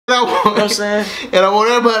You know what I'm saying? And I want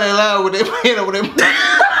everybody alive with their hand over their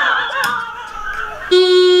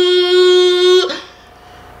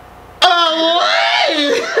oh,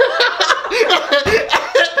 hey.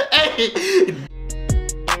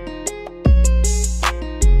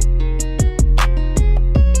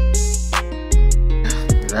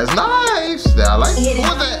 That's nice. I like it.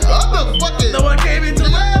 What's that other fucking? No one came into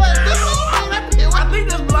my I think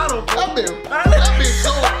that's Blotto. That bitch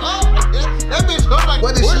so up. That bitch look like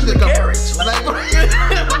what is she the carriage? Like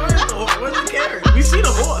where's the carriage? We see the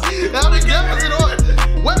horse. That bitch definitely the horse.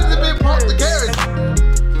 What has it been parked the carriage?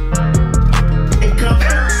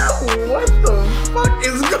 What the fuck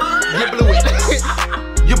is going on? You blew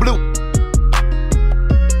it. You blew.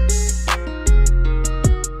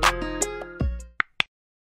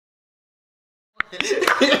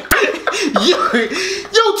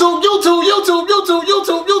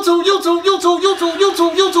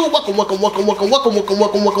 YouTube.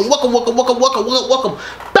 Welcome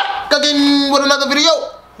back again with another video.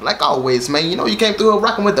 Like always, man, you know you came through here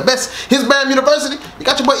rocking with the best. His B.A.M University. You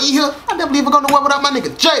got your boy E here. I never even gonna go without my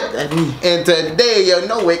nigga Jay. And today, you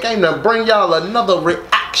know, we came to bring y'all another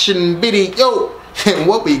reaction video. And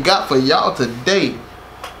what we got for y'all today,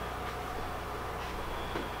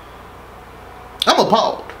 I'm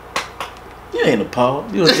appalled. You ain't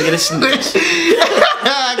appalled. You was taking a snitch.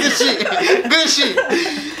 Good shit. Good shit.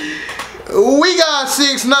 We got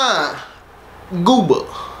 6ix9ine GOOBA.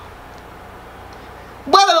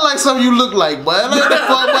 Boy, that like something you look like, boy. Like the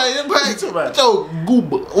fuck, yo,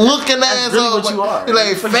 GOOBA. Looking ass really what you are. You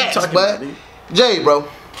like facts, boy. Jay, bro.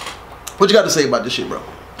 What you got to say about this shit, bro?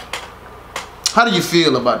 How do you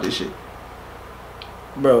feel about this shit?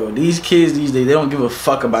 Bro, these kids these days, they don't give a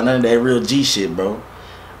fuck about none of that real G shit, bro.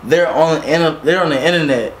 They're on the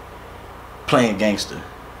internet playing gangster.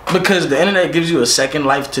 Because the internet gives you a second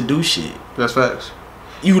life to do shit. That's facts.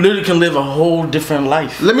 You literally can live a whole different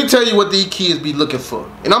life. Let me tell you what these kids be looking for.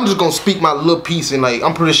 And I'm just gonna speak my little piece, and like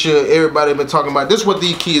I'm pretty sure everybody been talking about this is what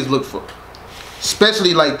these kids look for.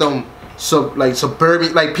 Especially like them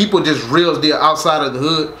suburban, like people just real deal outside of the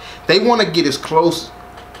hood. They wanna get as close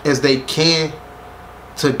as they can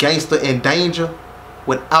to gangster and danger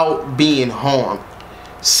without being harmed.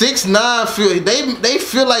 6ix9ine feel they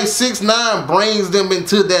feel like 6ix9ine brings them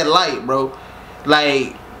into that light, bro.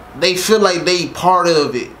 Like they feel like they part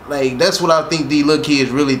of it. Like that's what I think these little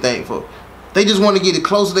kids really think for. They just want to get as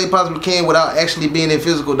close as they possibly can without actually being in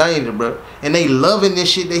physical danger, bro. And they loving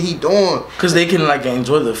this shit that he doing. Cause they can like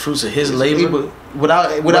enjoy the fruits of his labor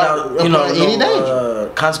without you know any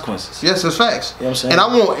danger, consequences. Yes, it's facts. You know what I'm saying? And I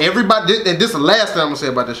want everybody, and this is the last thing I'm gonna say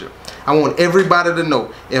about this shit. I want everybody to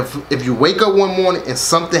know if you wake up one morning and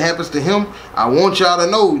something happens to him, I want y'all to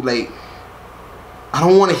know, like, I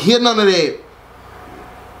don't want to hear none of that.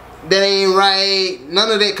 That ain't right. None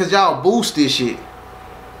of that, cause y'all boost this shit.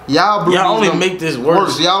 Y'all only make this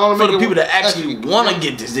worse. Y'all only for make the people that actually want to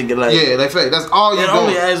get this nigga. Like, yeah, like fact. That's all you. It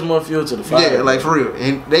only adds more fuel to the fire. Yeah, like for real.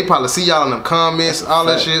 And they probably see y'all in them comments, all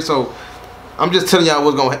that shit. So I'm just telling y'all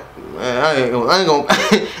what's gonna happen. I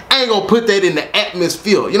ain't gonna put that in the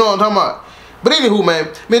atmosphere. You know what I'm talking about? But anywho, man,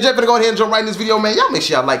 me and Jay finna go ahead and jump right in this video, man. Y'all make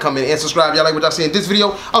sure y'all like, comment, and subscribe. Y'all like what y'all see in this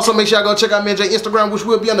video. Also, make sure y'all go check out me and Jay Instagram, which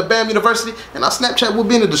will be on the B.A.M University, and our Snapchat will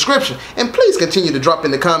be in the description. And please continue to drop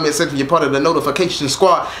in the comment section you're part of the notification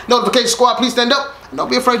squad. Notification squad, please stand up. And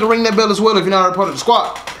don't be afraid to ring that bell as well if you're not a part of the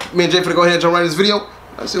squad. Me and Jay finna go ahead and jump right in this video.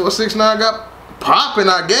 Let's see what 6ix9ine got popping,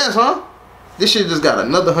 I guess, huh? This shit just got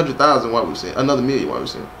another 100,000 while we saying, another million while we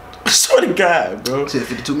saying. I swear to God, bro.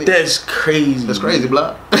 52 million. That's crazy. That's crazy,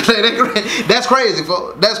 blood. That's crazy,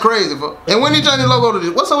 folks. That's crazy, folks. And when he changed his logo to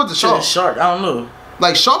this, what's up with the shark? The shark, I don't know.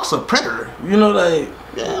 Like, shark's a predator. You know, like,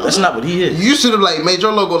 yeah, that's not what he is. You should have, like, made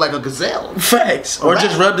your logo like a gazelle. Facts. Or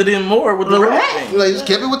just rubbed it in more with the rat. Like, just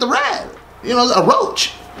kept it with the rat. You know, a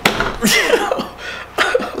roach.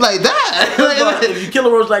 Like that. Like, if you kill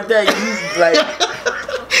a roach like that, you, like...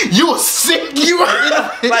 You are sick. You are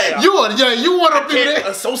like you want to be there.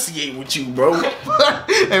 Associate with you, bro. And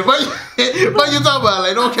what you talking about?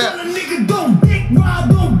 Like, don't care. Nigga, don't dick ride,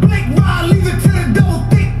 don't blink ride, leave it to the double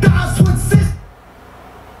thick thighs with sis.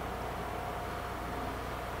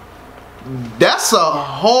 That's a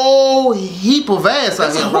whole heap of ass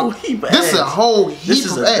out here, bro. This is a whole heap of ass. This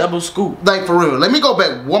is a double scoop. Like, for real. Let me go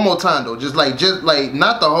back one more time though. Just like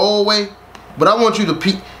not the whole way, but I want you to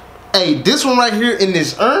peek. Hey, this one right here in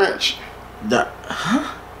this orange. The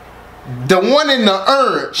one in the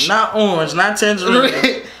orange. Not orange, not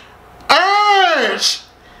tangerine. Orange.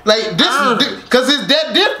 Like this is cause it's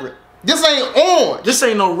that different. This ain't orange. This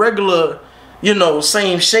ain't no regular, you know,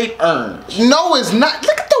 same shape orange. No, it's not.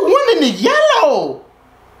 Look at the one in the yellow.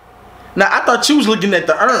 Now I thought you was looking at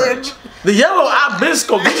the orange. The yellow, I been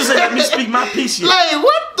scoped. You just ain't let me speak my piece yet. Like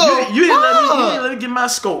what the? You didn't let me get my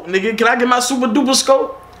scope, nigga. Can I get my super duper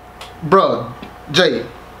scope? Bro, Jay,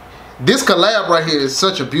 this collab right here is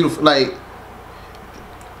such a beautiful, like,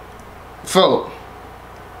 folk.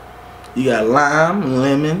 You got lime,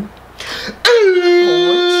 lemon,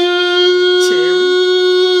 orange,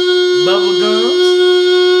 cherry, bubble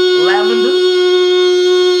gums, lavender.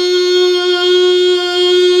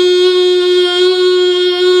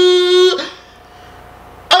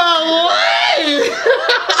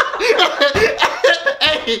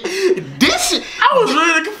 This shit, I was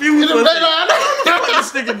really confused. What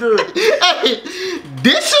this nigga doing? Hey,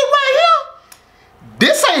 this shit right here,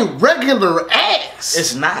 this ain't regular ass.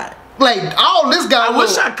 It's not. Like all this got. I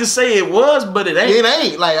wish I could say it was, but it ain't. It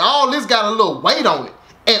ain't. Like all this got a little weight on it.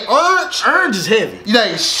 And orange is heavy.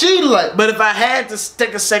 Like she like. But if I had to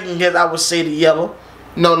take a second guess, I would say the yellow.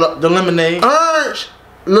 No, the lemonade. Orange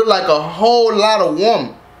look like a whole lot of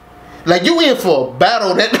woman. Like you in for a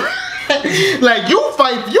battle that. Like you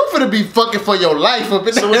finna be fucking for your life up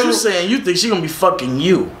in So what you saying? You think she gonna be fucking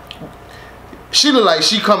you? She look like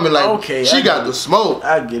she coming like okay, she got the smoke.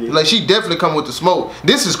 I get it. Like she definitely come with the smoke.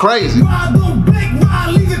 This is crazy. Ride on black,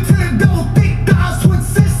 ride, leave it to the double thick thighs, twin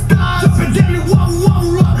sisters. Jumping down and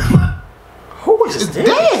wobble up. Who is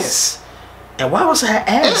this? And why was her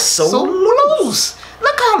ass so loose?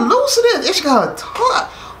 Look how loose it is. She got a tongue.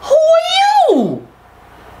 Who are you?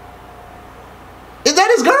 Is that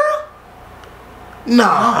his girl?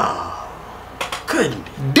 Nah. Couldn't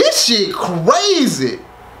be. This shit crazy.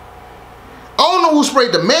 I don't know who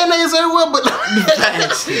sprayed the mayonnaise everywhere, but like,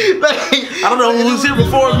 I don't know who was here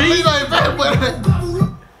before me.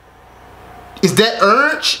 Is that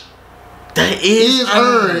orange? That is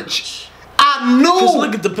orange. I knew. Cause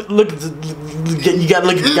look at the you gotta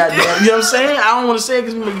look at the goddamn. You know what I'm saying? I don't want to say it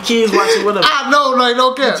because the kids watching with us. I know, like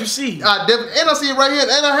no cap. What you see? I definitely, and I see it right here,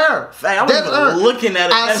 and her hair. Fact, I wasn't even looking at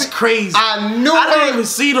it. That's crazy. I knew. I didn't even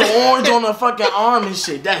see the orange on her fucking arm and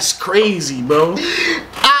shit. That's crazy, bro.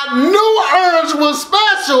 I knew orange was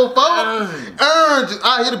special, folks. Orange.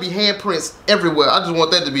 It'll be handprints everywhere. I just want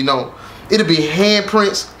that to be known. It'll be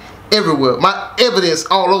handprints everywhere. My evidence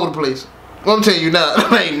all over the place. I'm telling you now,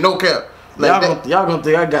 ain't no cap. Like y'all gonna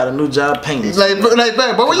think I got a new job painting. Like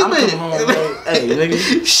that, but where you been? Hey,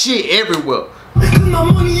 nigga. Shit everywhere. My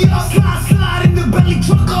money up, slide in the belly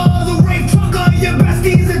trucker, the rape trucker. Your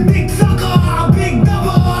bestie is a dick sucker, a big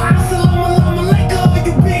double. Assalamu alaikum,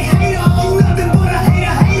 you big hater. You nothing but a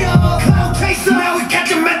hater. Cloud chaser, now we catch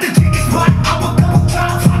him at the chicken spot. I'm a couple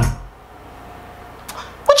times.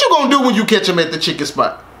 What you gonna do when you catch him at the chicken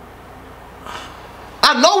spot?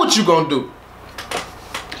 I know what you gonna do.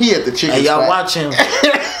 He at the chicken spot. Hey, y'all watch him.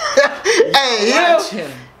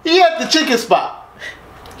 He at the chicken spot.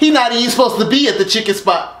 He not even supposed to be at the chicken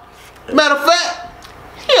spot. Matter of fact,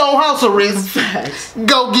 he on house arrest.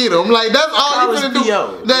 Go get him. Like that's all you finna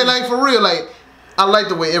do. Like for real. Like I like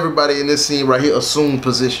the way everybody in this scene right here assume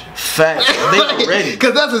position. Facts. They like, ready.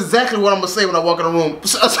 Cause that's exactly what I'm gonna say when I walk in the room.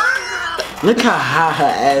 Look how high her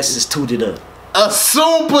ass is tooted up.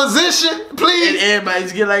 Assume position, please. And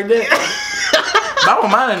everybody's get like that. But I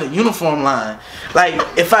want mine in the uniform line. Like,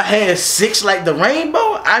 if I had 6 like the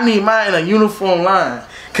rainbow, I need mine in a uniform line.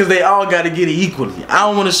 Cause they all gotta get it equally. I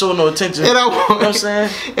don't wanna show no attention. And you know what I'm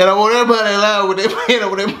saying? And I want everybody alive with their hand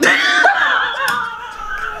over their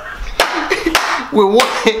with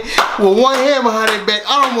one hand behind their back.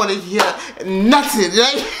 I don't wanna hear nothing.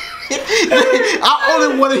 Right? I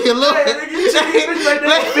only want to hear little. Like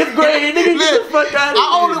 5th grade, nigga, get the fuck out of here.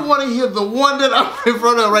 I only want to hear the one that I'm in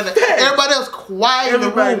front of right now. Everybody else quiet in the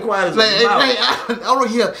room. Quiet like, I don't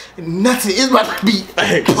hear nothing. It's about to be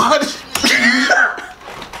punched.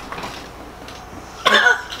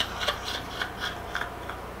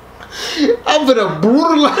 I'm gonna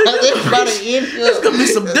brutalize everybody in here. There's gonna be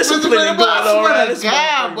some discipline going on right this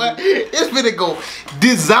God, boy. It's gonna go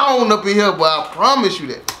disown up in here, but I promise you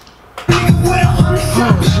that.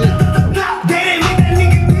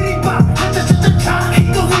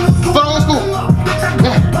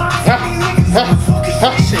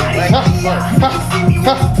 Oh shit.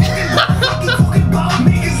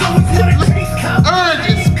 Orange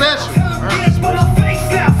is special.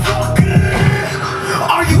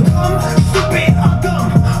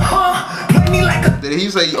 Did he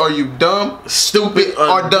say, are you dumb, stupid,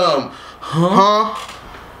 or dumb? Huh?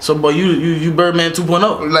 So, boy, you Birdman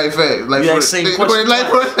 2.0. Like fact, like you same question.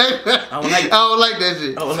 I don't like that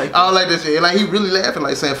shit. I don't like that shit. Like he really laughing,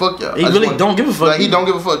 like saying fuck y'all. He really don't give a fuck. Like he don't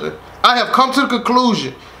give a fuck. I have come to the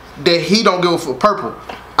conclusion that he don't give a fuck. Purple,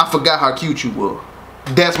 I forgot how cute you were.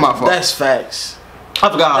 That's my fault. That's facts. I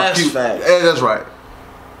forgot how That's cute. facts. Yeah, that's right.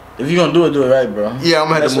 If you gonna do it right, bro. Yeah, I'm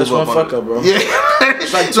gonna have to move that's up one on fuck it. up, bro. Yeah, like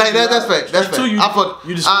that's fact. That's fact. I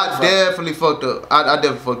fucked. definitely fucked up. I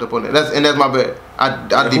definitely fucked up on that. That's my bad.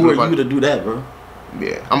 I Who are you to do that, bro?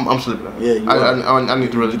 Yeah, I'm slipping up. Yeah, you I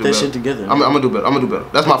need to really get do that better. shit together. I'm gonna do better. I'm gonna do better.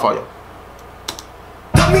 That's my fault, y'all.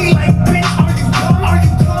 Me like, bitch, are you dumb? Are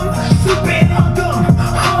you dumb? Stupid, I'm dumb.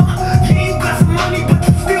 Huh? Yeah, you got some money, but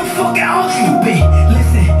you still fucking all stupid.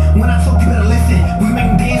 Listen, when I talk, you better listen. We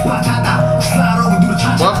making days, bachata. Slide over, do the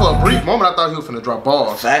cha-cha. Well, for a brief moment, I thought he was finna drop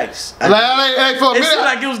balls. Facts. Like for a It minute, seemed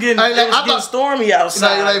like it was getting stormy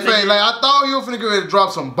outside. Like I thought he was finna get ready to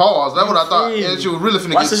drop some balls. That's what I thought. And she was really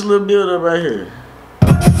finna Watch get. this little build up right here.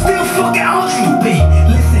 But you still fucking all stupid.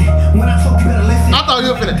 Listen, when I talk, you better listen. I thought he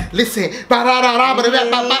was finna listen.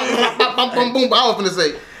 Boom. I was finna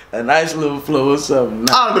say. A nice little flow or something.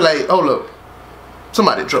 I'd be like, hold up,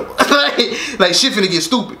 somebody in trouble. like shit finna get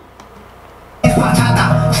stupid.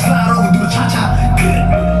 Bachata. Slide over, do the cha-cha.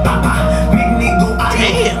 Papa, make me go out.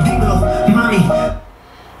 Damn. Mommy.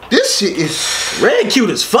 This shit is Red cute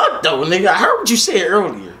as fuck though, nigga. I heard what you said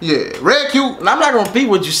earlier. yeah, red cute. And I'm not gonna repeat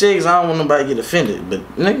what you said because I don't want nobody to get offended. But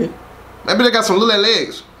nigga, Maybe they got some little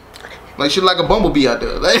legs. Like shit like a bumblebee out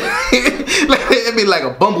there. Like it be like a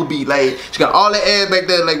bumblebee. Like she got all that ass back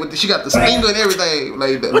there. Like she got the stinger and everything.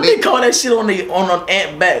 Like what they call that shit on an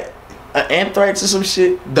ant back? Anthrax or some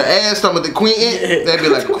shit? The ass stomach, the queen ant. Yeah. That'd be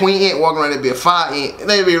like a queen ant walking around. That'd be a fire ant.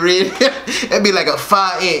 That'd be red. That'd be like a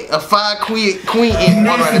fire ant, a fire queen ant walking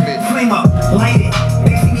around that bitch. Flame up, light it.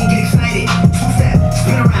 They see me get excited. Two-step,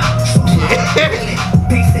 spin around.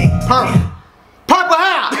 Basic. Purple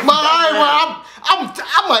hair.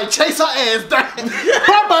 I might chase her ass down.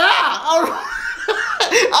 Purple hair.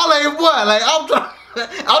 I'm like, boy, like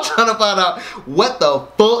I'm trying to find out what the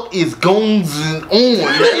fuck is going on.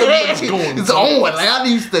 It's on. Like I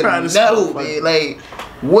need to know, man. Like,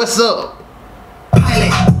 what's up?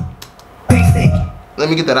 Pilot. Basic. Let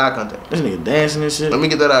me get that eye contact. This nigga dancing and shit. Let me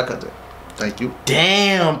get that eye contact. Thank you.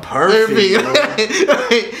 Damn, perfect. Bro.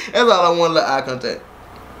 That's all I want, eye contact.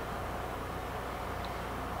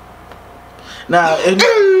 Now,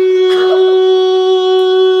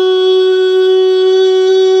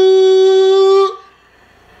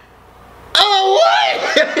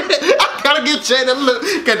 I gotta get Jay to look,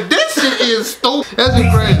 cause this shit is stupid. That's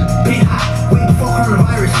just crazy. Been hot, waiting for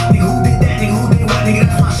coronavirus. Nigga, who did that? Nigga, who did what? Nigga,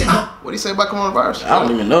 that's my shit. What do you say about coronavirus? I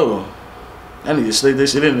don't even know. I need to slip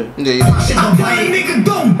this shit in there. Yeah, you My shit don't play. Nigga,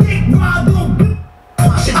 don't big, why don't big?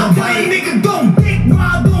 My shit don't play. Nigga, don't big,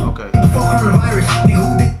 why don't? Okay. For coronavirus. Nigga,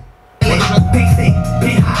 who did? Basic.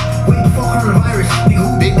 Been hot, waiting for coronavirus. Nigga,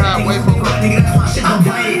 who Big did hot, that? waiting Nigga, for who did what? Nigga, that's my shit don't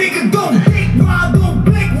play. Nigga, don't big, why don't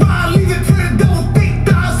blink? Why leave it to the double thick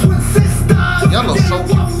thighs with sisters? Y'all look so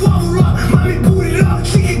cute. Wobble up, mommy boot it up,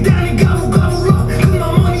 shake it down and gobble up. Put my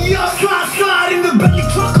money up, slide in the belly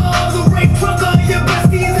trucker, the rape trucker. Your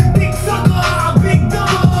bestie is a dick sucker, big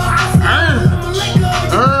double.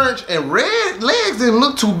 Orange and red legs didn't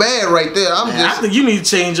look too bad right there. Man, I think you need to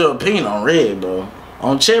change your opinion on red, bro.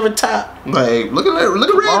 On cherry top. Like, look at red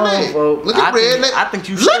leg. Look at red leg. I think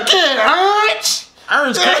you should. Look at Orange.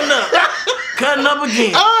 Orange cutting up. Cutting up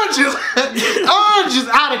again. Orange is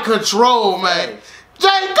out of control, man.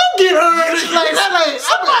 Jay, go get Orange. Like, that ain't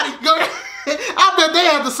somebody go. I bet they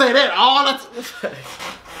have to say that all the time.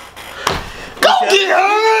 Go get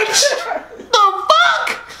Orange. The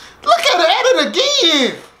fuck? Look at it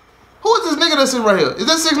again. Who is this nigga that's sitting right here? Is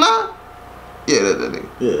that 6ix9ine? Yeah, that nigga.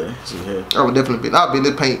 Yeah, see here. I would definitely be. I'll be in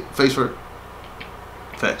this paint face first.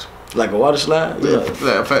 Facts. Like a water slide? Yeah,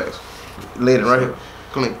 facts. Lay it right here.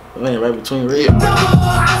 Clean. Laying right between red.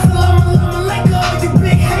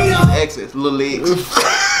 Access, little legs.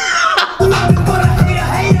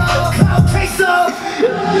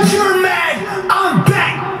 You're mad, I'm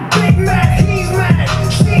back. Big mad, he's mad,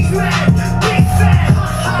 she's mad, big sad.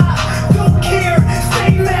 Don't care,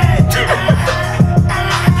 stay mad.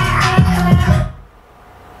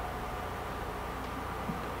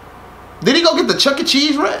 Did he go get the Chuck E.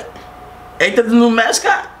 Cheese rat? Ain't that the new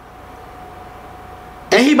mascot?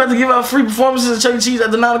 Ain't he about to give out free performances at Chuck E. Cheese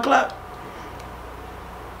after 9 o'clock?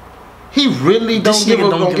 He really This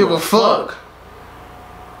don't nigga give a fuck.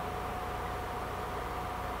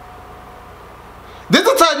 This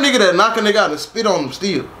the type of nigga that knock a nigga out and spit on him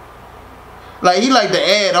still. Like he like to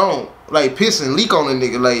add on, like piss and leak on a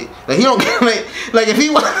nigga. Like he don't like if he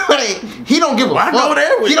like he don't give a fuck. Why go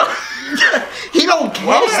there with he don't he don't care.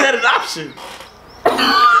 Why was that an option?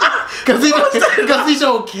 Cause he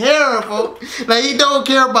don't care, folks. Like he don't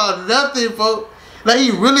care about nothing, folks. Like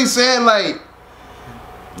he really saying like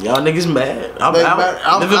y'all niggas mad. I'm like, out.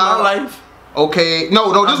 I'm living out. my life. Okay,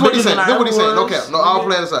 no, this is what he said. This is what he said. No cap. No, I'll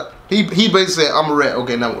play this out. He basically said, I'm a rat.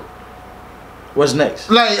 Okay, now what? What's next?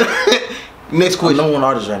 Like, next question. I'm number one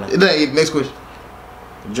artist right now. Like, next question.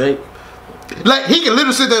 Drake. Like, he can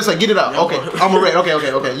literally sit there and say, get it out. Okay, I'm a rat.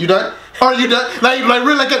 Okay. You done? Are you done? Like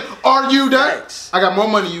really like that. Are you done? Thanks. I got more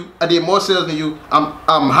money than you. I did more sales than you.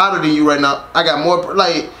 I'm hotter than you right now. I got more,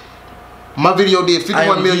 like, my video did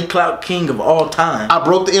 51 million. I am the clout king of all time. I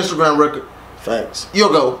broke the Instagram record. Facts. You'll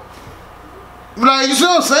go. Like, you see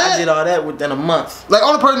what I'm saying? I did all that within a month. Like,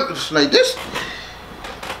 on a person, like this.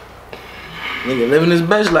 Nigga living his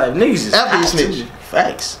best life. Niggas is After he hot snitched. too.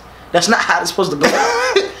 Facts. That's not how it's supposed to go.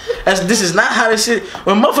 This is not how this shit.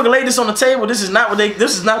 When motherfucker lay this on the table, this is not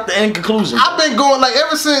the end conclusion. I've been going, like,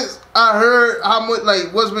 ever since I heard how much,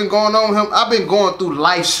 like, what's been going on with him, I've been going through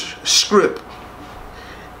life's script.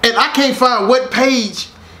 And I can't find what page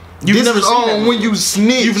You've never seen that when you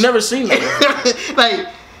snitch. You've never seen that. Like,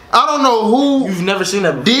 I don't know who You've never seen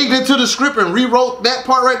that before. digged into the script and rewrote that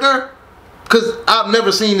part right there. Cause I've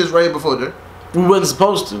never seen this right before there. We wasn't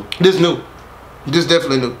supposed to. This new. This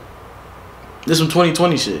definitely new. This some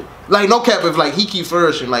 2020 shit. Like, no cap, if like he keeps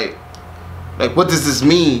flourishing, like what does this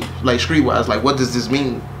mean? Like, streetwise, like what does this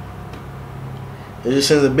mean? It just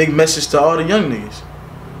sends a big message to all the young niggas.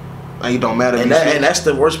 Like, it don't matter. And that's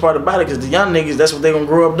the worst part about it, because the young niggas, that's what they gonna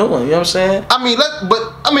grow up doing. You know what I'm saying? I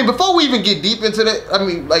mean, before we even get deep into that, I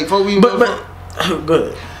mean, like, before we even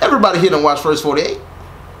good. Everybody here done watch First 48.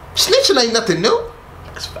 Snitching ain't nothing new.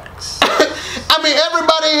 That's facts. I mean,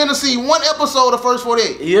 everybody in to see one episode of First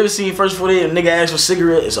 48. You ever seen First 48? A nigga ask for a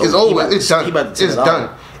cigarette, it's over. It's over. It's done. He about to It's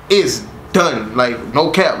done. It's done. Like, no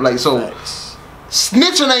cap. Like, so Facts.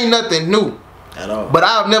 snitching ain't nothing new. At all. But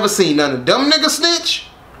I've never seen none of them niggas snitch,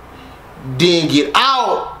 then get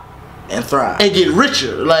out and thrive. and get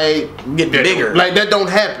richer. Like, Get bigger. Like, that don't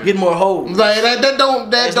happen. Get more hoes. Like, that don't.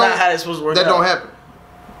 That's not how it's supposed to work. That don't happen.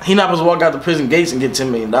 He not supposed to walk out the prison gates and get $10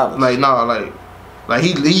 million. Like, nah, like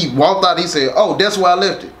he walked out. He said, "Oh, that's where I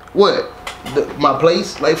left it." What? My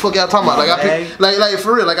place? Like, fuck y'all talking about? Like, I picked, like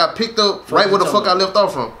for real. Like, I picked up right where the fuck I left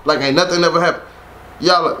off from. Like, ain't nothing ever happened.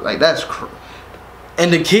 Y'all like that's.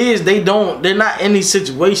 And the kids, they're not in these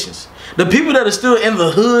situations. The people that are still in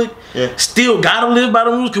the hood, still gotta live by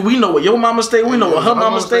the rules. Cause we know what your mama stay, we know what her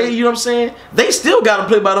mama stay. You know what I'm saying? They still gotta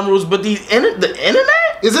play by them rules. But the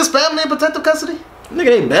internet, is this family in protective custody? Nigga,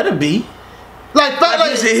 they better be. Like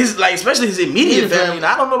especially his immediate family.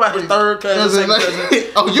 Now, I don't know about his third cousin, second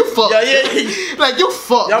cousin. Oh, you fucked. Yeah. Like, you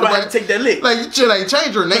fucked. Y'all might have to take that lick. Like, you should like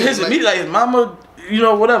change your name. But his immediate, like his mama, you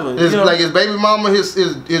know, whatever. His, like his baby mama, his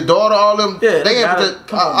daughter, all them. Yeah, they ain't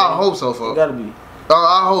protect. I hope so, for. Gotta be.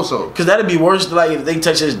 I hope so. Cause that'd be worse. Like if they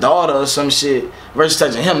touch his daughter or some shit versus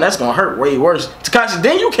touching him, that's gonna hurt way worse. Tekashi,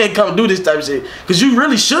 then you can't come do this type of shit. Cause you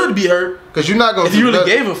really should be hurt. Cause you're not gonna. If you really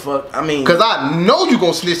gave a fuck, I mean. Cause I know you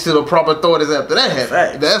gonna snitch to the proper authorities after that happens.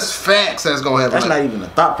 Facts. That's facts. That's gonna happen. That's not even a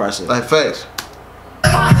thought process. Like facts.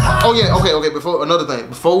 Oh yeah, okay. Before another thing,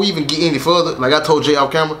 before we even get any further, like I told Jay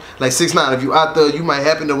off camera, like 6ix9ine, if you out there, you might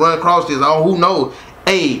happen to run across this. Oh, who knows?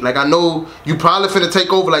 Hey, like I know you probably finna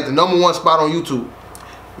take over like the #1 spot on YouTube.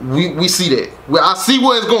 We see that. Well, I see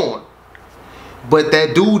where it's going. But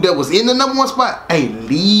that dude that was in the #1 spot, hey,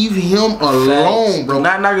 leave him alone, bro.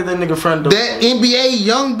 Not knock at that nigga friend. That NBA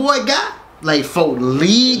young boy guy, like, folk,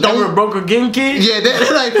 leave. Never broke again, kid. Yeah,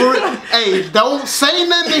 that like for real. Hey, don't say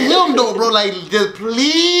nothing to him though, bro. Like, just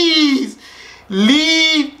please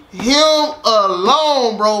leave him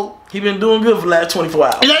alone, bro. He been doing good for the last 24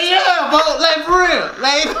 hours. Like, yeah, bro. Like, for real.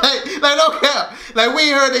 Like, no cap. Like, we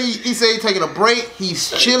ain't heard that he said he taking a break. He's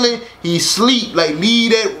chilling. He sleep. Like,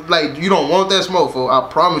 leave that. Like, you don't want that smoke, for. I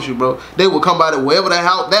promise you, bro. They will come by to wherever that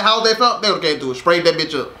house they found. They would can't do it. Spray that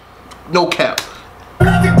bitch up. No cap.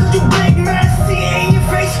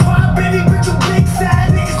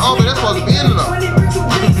 Oh, but that's supposed to be in enough.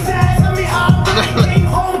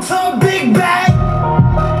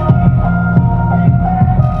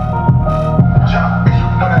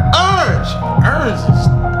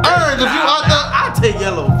 If you out there, I take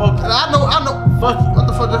yellow. Fuck you. I know. Fuck you. What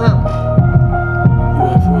the fuck just happened?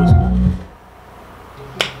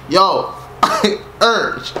 You in Yo,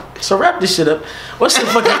 Urge. So wrap this shit up. What's the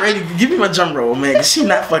fucking rating? Give me my drum roll, man. Cause she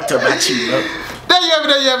not fucked up about you, bro. There you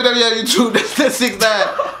have it, YouTube. That's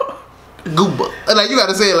 6ix9ine. GOOBA. Like, you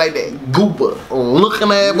gotta say it like that. GOOBA.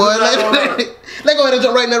 Looking at boy. Let's go ahead and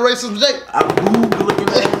jump right in that racism, Jay. I'm GOOBA looking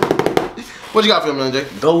at. What you got for me, Jay?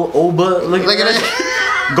 Go Oba looking at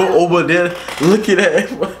that. Go over there. Look at that.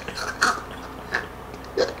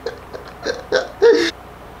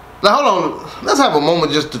 Now hold on. Let's have a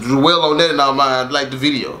moment just to dwell on that in our mind, like the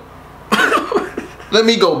video. Let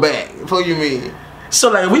me go back. What you mean? So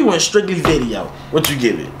like we went strictly video. What you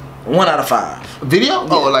give it? 1 out of 5. Video? Yeah.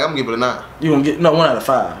 Oh, like I'm gonna give it a 9. You gonna get 1 out of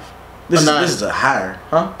 5. This is a higher,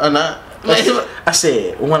 huh? A 9. I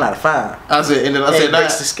said 1 out of 5. I said, and then I said 9.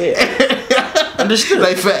 Breaks the scale. Understood.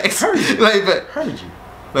 Like facts. Heard you. Like facts. Heard you.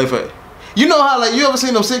 Like facts. You know how like you ever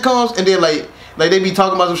seen them sitcoms and then like they be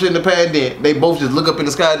talking about some shit in the past, then they both just look up in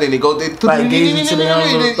the sky, then they go like gaze into their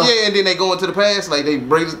own little yeah, and then they go into the past, like they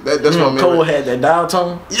break. That's what I mean. Cole had that dial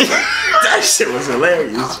tone. That shit was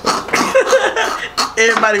hilarious.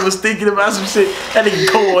 Everybody was thinking about some shit. That nigga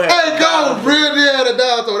Cole had. Hey, Cole really had a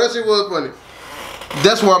dial tone. That shit was funny.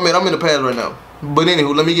 That's where I'm at. I'm in the past right now. But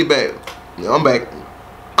anywho, let me get back. Yeah, I'm back.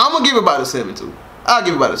 I'm gonna give it about a 7 too. I'll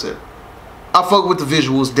give it about a 7. I fuck with the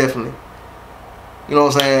visuals definitely. You know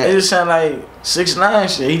what I'm saying? It just sound like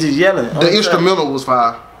 6ix9ine shit. He just yelling. The instrumental was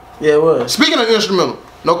fire. Yeah, it was. Speaking of instrumental,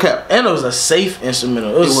 no cap. And it was a safe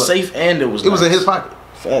instrumental. It was safe and it was. It was in his pocket.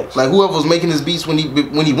 Facts. Like whoever was making his beats when he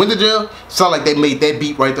went to jail, sound like they made that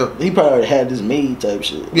beat right there. He probably had this made type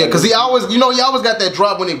shit. Yeah, cause he always, he always got that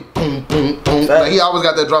drop when he boom boom boom. Like he always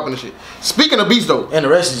got that drop in the shit. Speaking of beats though, and the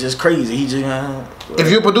rest is just crazy. He just.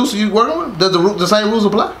 If you're a producer, you working with him? Does the same rules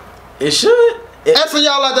apply? It should. Ask for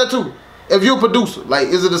y'all like that too. If you're a producer, like,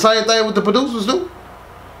 is it the same thing with the producers do?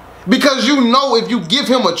 Because you know if you give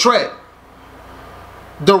him a track,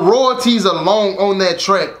 the royalties alone on that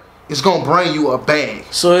track is gonna bring you a bag.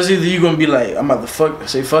 So it's either you gonna be like, I'm about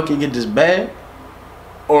to fuck it, get this bag,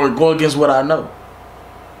 or go against what I know,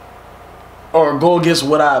 or go against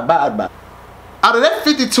what I abide by. Out of that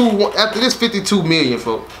 52, after this 52 million,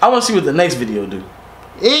 folks, I want to see what the next video do.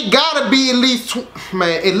 It gotta be at least,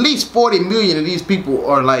 man, at least 40 million of these people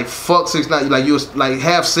are like, fuck 6ix9ine. Like you like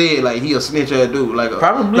half said like he a snitch ass dude. Like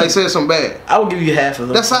probably like said something bad. I will give you half of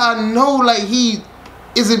them. That's how I know like he's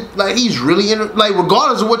really like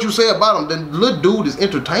regardless of what you say about him, the little dude is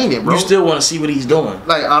entertaining, bro. You still want to see what he's doing.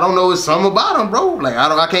 Like I don't know, it's something about him, bro. Like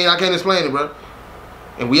I can't explain it, bro.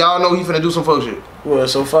 And we all know he finna do some fuck shit. Well,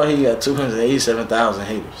 so far he got 287,000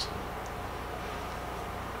 haters.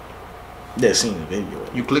 That seen the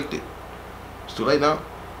video. You clicked it. It's too late now.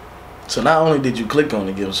 So not only did you click on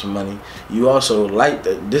it, give him some money, you also liked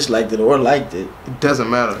it, disliked it, or liked it. It doesn't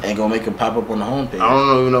matter. And gonna make it pop up on the homepage. I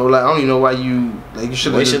don't even know why you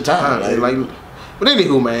should waste your time. But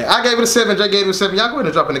anywho, man, I gave it a 7. Jay gave it a 7. Y'all go ahead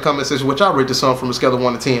and drop in the comment section what y'all rate this song from a scale of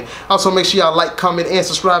 1 to 10. Also, make sure y'all like, comment, and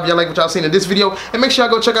subscribe if y'all like what y'all seen in this video. And make sure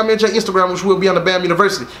y'all go check out me and Jay Instagram, which will be on the B.A.M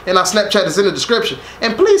University. And our Snapchat is in the description.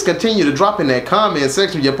 And please continue to drop in that comment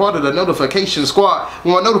section. You're part of the notification squad.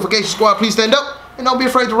 When my notification squad, please stand up. And don't be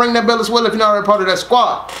afraid to ring that bell as well if you're not already part of that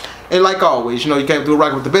squad. And like always, you came through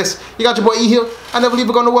rocking with the best. You got your boy E here. I never leave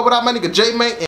it go nowhere without my nigga J, man.